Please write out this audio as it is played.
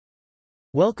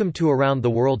Welcome to Around the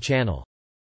World channel.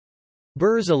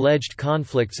 Burr's alleged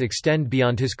conflicts extend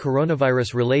beyond his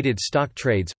coronavirus-related stock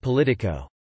trades, Politico.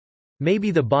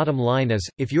 Maybe the bottom line is,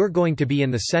 if you're going to be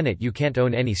in the Senate you can't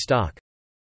own any stock.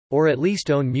 Or at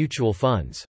least own mutual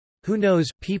funds. Who knows,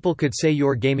 people could say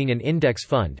you're gaming an index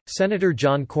fund, Senator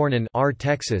John Cornyn R.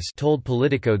 Texas told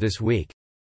Politico this week.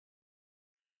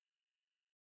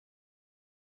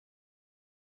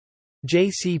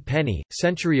 J.C. Penney,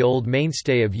 century-old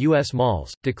mainstay of U.S.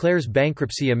 malls, declares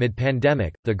bankruptcy amid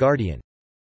pandemic, The Guardian.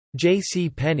 J.C.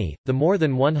 Penney, the more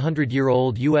than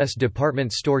 100-year-old U.S.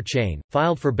 department store chain,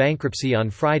 filed for bankruptcy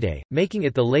on Friday, making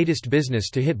it the latest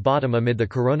business to hit bottom amid the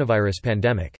coronavirus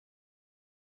pandemic.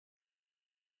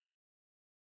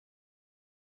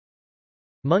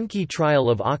 Monkey trial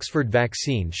of Oxford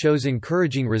vaccine shows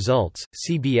encouraging results,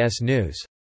 CBS News.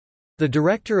 The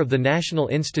director of the National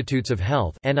Institutes of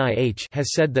Health (NIH)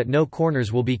 has said that no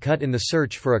corners will be cut in the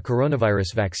search for a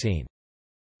coronavirus vaccine.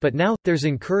 But now, there's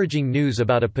encouraging news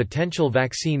about a potential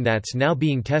vaccine that's now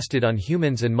being tested on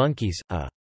humans and monkeys.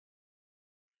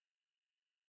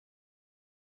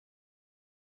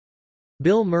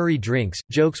 Bill Murray drinks,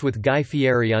 jokes with Guy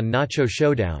Fieri on Nacho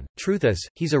Showdown. Truth is,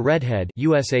 he's a redhead.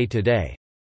 USA Today.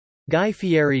 Guy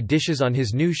Fieri dishes on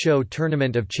his new show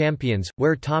Tournament of Champions,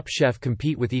 where Top Chef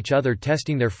compete with each other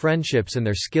testing their friendships and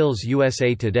their skills.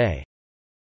 USA Today.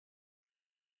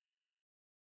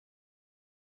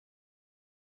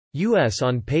 U.S.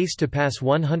 on pace to pass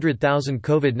 100,000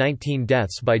 COVID-19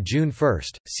 deaths by June 1,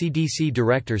 CDC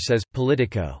director says,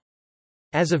 Politico.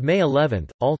 As of May 11,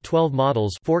 all 12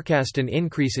 models forecast an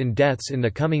increase in deaths in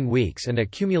the coming weeks and a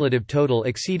cumulative total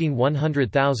exceeding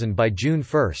 100,000 by June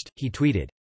 1, he tweeted.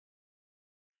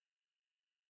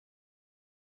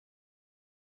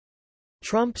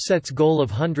 Trump sets goal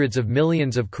of hundreds of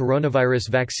millions of coronavirus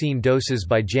vaccine doses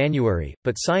by January,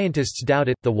 but scientists doubt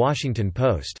it. The Washington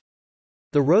Post.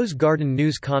 The Rose Garden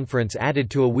news conference added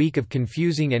to a week of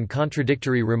confusing and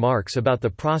contradictory remarks about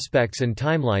the prospects and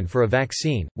timeline for a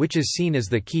vaccine, which is seen as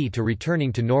the key to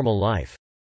returning to normal life.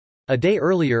 A day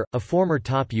earlier, a former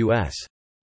top U.S.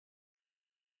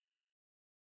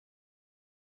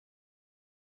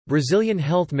 Brazilian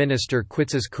health minister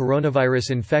quits as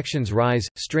coronavirus infections rise,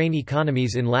 strain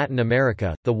economies in Latin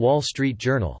America, The Wall Street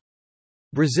Journal.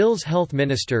 Brazil's health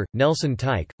minister, Nelson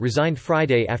Teich, resigned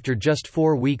Friday after just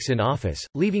 4 weeks in office,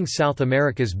 leaving South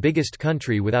America's biggest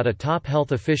country without a top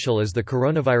health official as the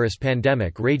coronavirus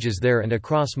pandemic rages there and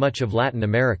across much of Latin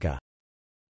America.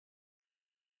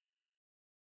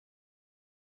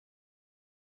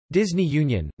 Disney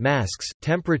Union, masks,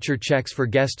 temperature checks for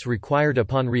guests required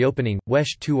upon reopening,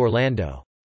 WESH to Orlando.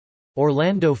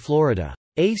 Orlando, Florida.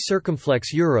 A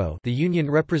Circumflex Euro, the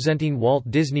union representing Walt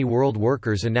Disney World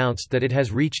workers, announced that it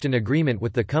has reached an agreement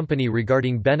with the company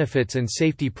regarding benefits and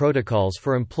safety protocols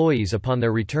for employees upon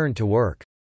their return to work.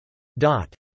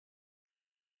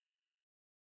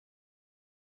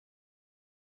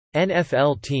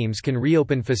 NFL teams can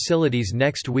reopen facilities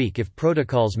next week if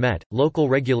protocols met, local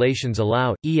regulations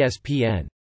allow, ESPN.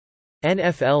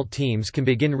 NFL teams can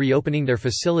begin reopening their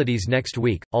facilities next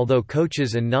week, although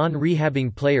coaches and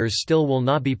non-rehabbing players still will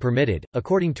not be permitted,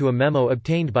 according to a memo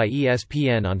obtained by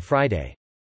ESPN on Friday.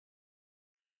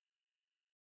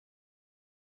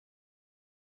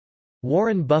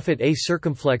 Warren Buffett A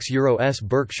Circumflex Euro S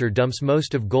Berkshire dumps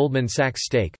most of Goldman Sachs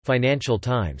stake, Financial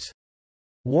Times.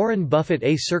 Warren Buffett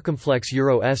A Circumflex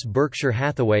Euro S Berkshire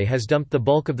Hathaway has dumped the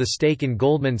bulk of the stake in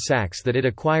Goldman Sachs that it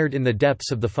acquired in the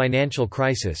depths of the financial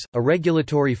crisis, a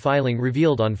regulatory filing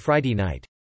revealed on Friday night.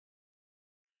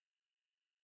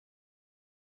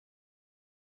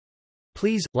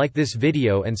 Please, like this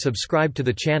video and subscribe to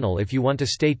the channel if you want to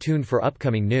stay tuned for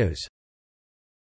upcoming news.